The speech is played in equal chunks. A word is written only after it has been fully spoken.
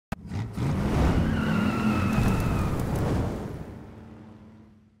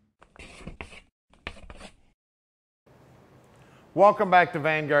Welcome back to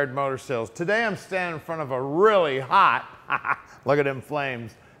Vanguard Motor Sales. Today I'm standing in front of a really hot, look at them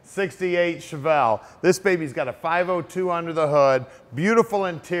flames, 68 Chevelle. This baby's got a 502 under the hood, beautiful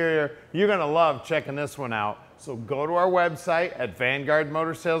interior. You're gonna love checking this one out. So go to our website at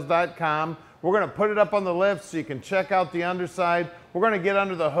vanguardmotorsales.com. We're gonna put it up on the lift so you can check out the underside. We're gonna get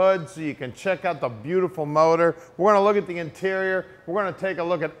under the hood so you can check out the beautiful motor. We're gonna look at the interior. We're gonna take a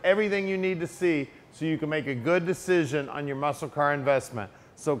look at everything you need to see so you can make a good decision on your muscle car investment.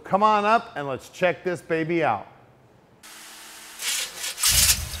 So come on up and let's check this baby out.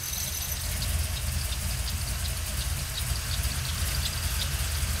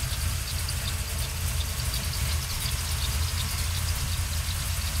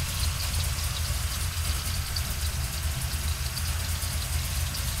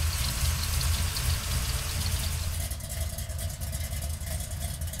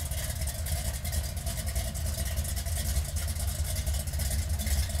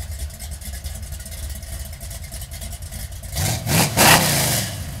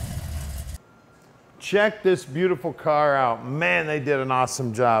 Check this beautiful car out. Man, they did an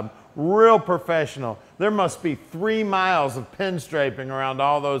awesome job. Real professional. There must be 3 miles of pinstriping around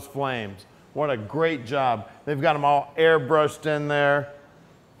all those flames. What a great job. They've got them all airbrushed in there.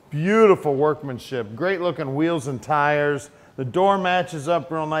 Beautiful workmanship. Great looking wheels and tires. The door matches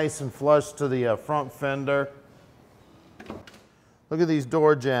up real nice and flush to the front fender. Look at these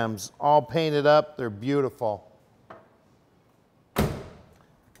door jambs. All painted up. They're beautiful.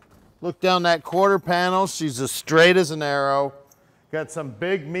 Look down that quarter panel, she's as straight as an arrow. Got some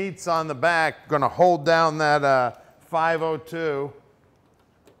big meats on the back, gonna hold down that 502.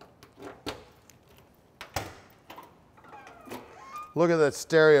 Look at that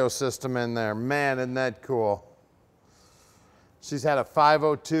stereo system in there. Man, isn't that cool? She's had a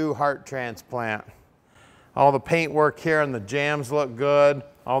 502 heart transplant. All the paint work here and the jambs look good.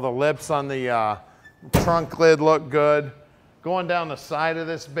 All the lips on the trunk lid look good. Going down the side of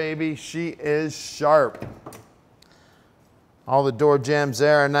this baby, she is sharp. All the door jambs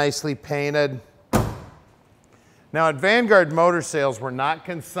there are nicely painted. Now at Vanguard Motor Sales, we're not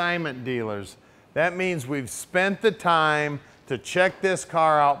consignment dealers. That means we've spent the time to check this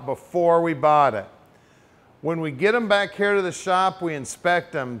car out before we bought it. When we get them back here to the shop, we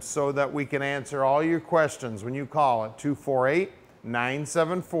inspect them so that we can answer all your questions when you call at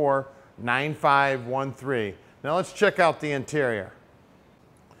 248-974-9513. Now let's check out the interior.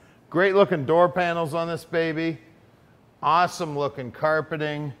 Great looking door panels on this baby. Awesome looking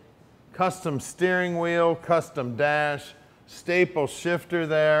carpeting. Custom steering wheel, custom dash, staple shifter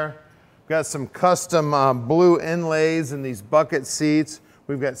there. Got some custom blue inlays in these bucket seats.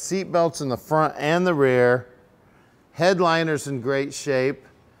 We've got seat belts in the front and the rear. Headliner's in great shape.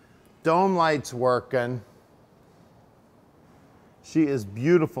 Dome lights working. She is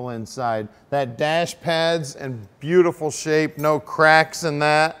beautiful inside. That dash pad's in beautiful shape, no cracks in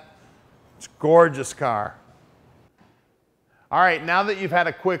that. It's a gorgeous car. All right, now that you've had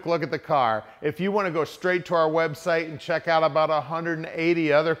a quick look at the car, if you want to go straight to our website and check out about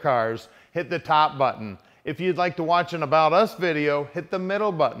 180 other cars, hit the top button. If you'd like to watch an About Us video, hit the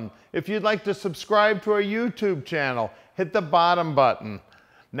middle button. If you'd like to subscribe to our YouTube channel, hit the bottom button.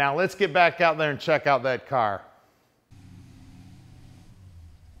 Now let's get back out there and check out that car.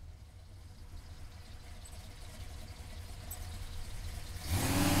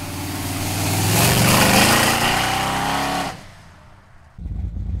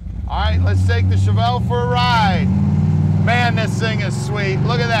 All right, let's take the Chevelle for a ride. Man, this thing is sweet.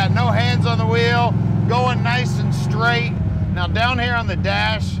 Look at that, no hands on the wheel, going nice and straight. Now down here on the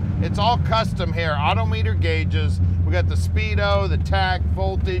dash, it's all custom here, odometer gauges. We got the speedo, the tach,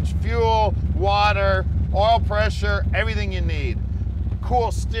 voltage, fuel, water, oil pressure, everything you need.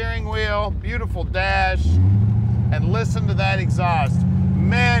 Cool steering wheel, beautiful dash, and listen to that exhaust.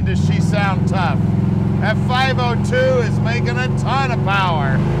 Man, does she sound tough. That 502 is making a ton of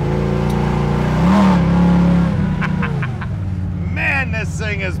power. Man, this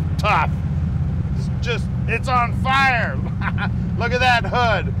thing is tough. It's on fire. Look at that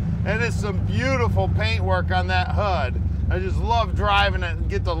hood. And it's some beautiful paintwork on that hood. I just love driving it and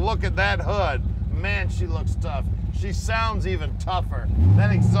get to look at that hood. Man, she looks tough. She sounds even tougher.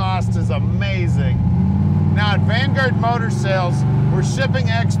 That exhaust is amazing. Now at Vanguard Motor Sales, we're shipping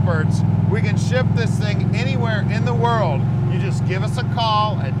experts. We can ship this thing anywhere in the world. You just give us a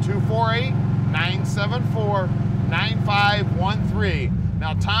call at 248-974-9513.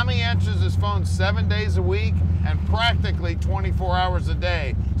 Now Tommy answers his phone 7 days a week and practically 24 hours a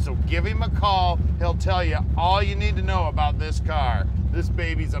day. So give him a call. He'll tell you all you need to know about this car. This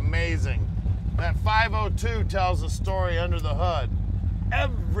baby's amazing. That 502 tells a story under the hood.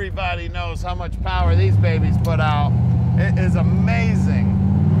 Everybody knows how much power these babies put out. It is amazing.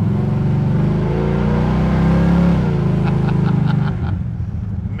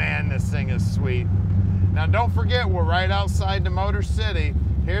 Man, this thing is sweet. Now don't forget, we're right outside the Motor City.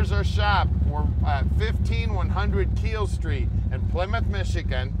 Here's our shop. We're at 15100 Keel Street in Plymouth,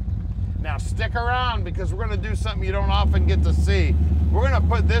 Michigan. Now stick around because we're gonna do something you don't often get to see. We're gonna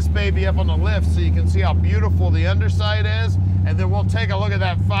put this baby up on the lift so you can see how beautiful the underside is, and then we'll take a look at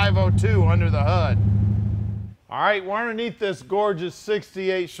that 502 under the hood. All right, we're underneath this gorgeous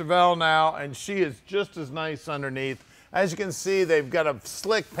 68 Chevelle now, and she is just as nice underneath. As you can see, they've got a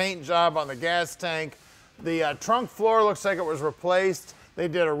slick paint job on the gas tank. The trunk floor looks like it was replaced. They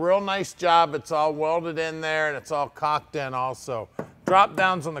did a real nice job. It's all welded in there and it's all caulked in also. Drop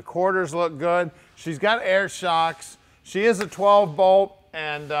downs on the quarters look good. She's got air shocks. She is a 12 bolt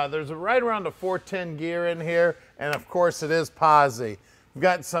and there's right around a 410 gear in here. And of course it is posi. We've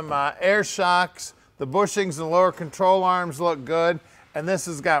got some air shocks. The bushings and lower control arms look good. And this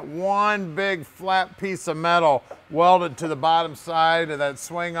has got one big flat piece of metal welded to the bottom side of that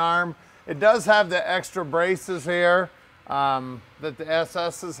swing arm. It does have the extra braces here that the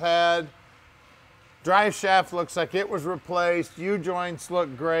SS has had. Drive shaft looks like it was replaced. U-joints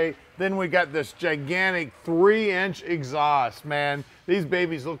look great. Then we got this gigantic 3-inch exhaust, man. These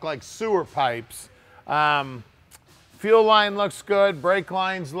babies look like sewer pipes. Fuel line looks good. Brake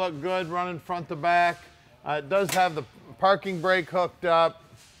lines look good running front to back. It does have the parking brake hooked up.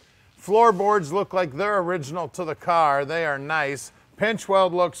 Floorboards look like they're original to the car. They are nice. Pinch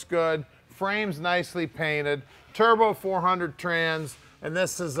weld looks good. Frame's nicely painted. Turbo 400 trans. And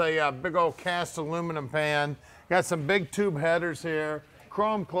this is a big old cast aluminum pan. Got some big tube headers here.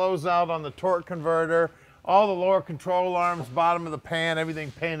 Chrome closeout on the torque converter. All the lower control arms, bottom of the pan,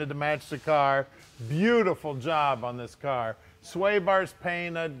 everything painted to match the car. Beautiful job on this car. Sway bars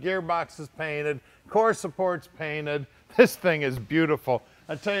painted, gearbox is painted, core supports painted. This thing is beautiful.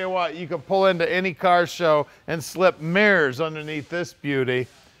 I tell you what, you can pull into any car show and slip mirrors underneath this beauty.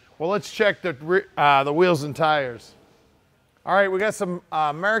 Well, let's check the wheels and tires. All right, we got some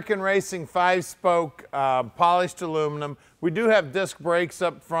American Racing 5-spoke polished aluminum. We do have disc brakes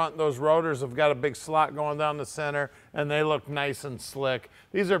up front. Those rotors have got a big slot going down the center, and they look nice and slick.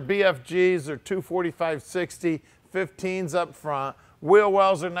 These are BFGs. They're 245/60 15s up front. Wheel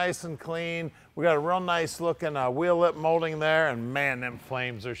wells are nice and clean. We got a real nice looking wheel lip molding there, and man, them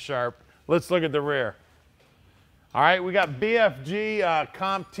flames are sharp. Let's look at the rear. All right, we got BFG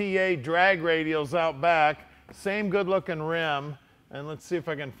Comp TA drag radials out back. Same good looking rim. And let's see if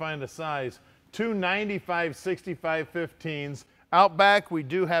I can find a size. 295/65 15s. Out back, we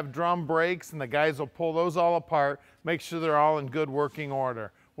do have drum brakes, and the guys will pull those all apart, make sure they're all in good working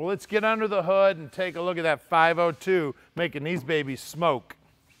order. Well, let's get under the hood and take a look at that 502, making these babies smoke.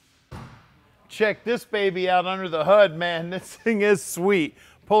 Check this baby out under the hood, man. This thing is sweet.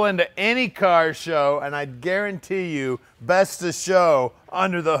 Pull into any car show, and I guarantee you, best of show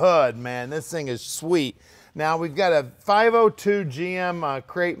under the hood, man. This thing is sweet. Now, we've got a 502 GM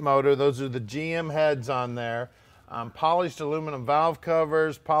crate motor. Those are the GM heads on there. Polished aluminum valve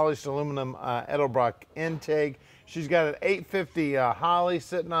covers, polished aluminum Edelbrock intake. She's got an 850 Holley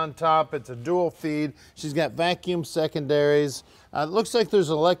sitting on top. It's a dual feed. She's got vacuum secondaries. It looks like there's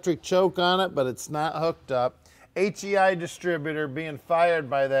an electric choke on it, but it's not hooked up. HEI distributor being fired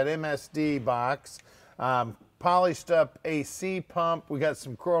by that MSD box. Polished up AC pump. We got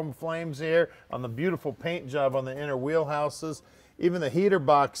some chrome flames here on the beautiful paint job on the inner wheelhouses. Even the heater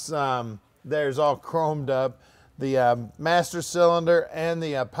box there's all chromed up. The master cylinder and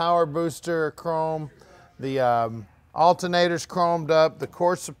the power booster are chrome. The alternator's chromed up. The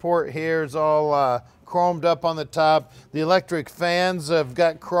core support here is all chromed up on the top. The electric fans have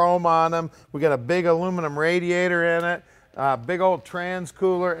got chrome on them. We got a big aluminum radiator in it. Big old trans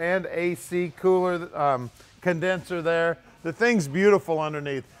cooler and AC cooler condenser there. The thing's beautiful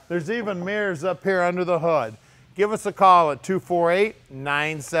underneath. There's even mirrors up here under the hood. Give us a call at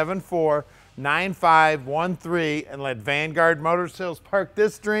 248-974-9513 and let Vanguard Motor Sales park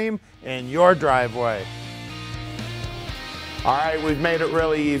this dream in your driveway. All right, we've made it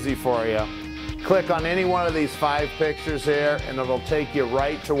really easy for you. Click on any one of these 5 pictures here and it'll take you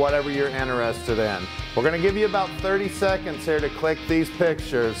right to whatever you're interested in. We're gonna give you about 30 seconds here to click these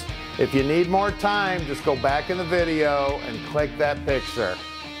pictures. If you need more time, just go back in the video and click that picture.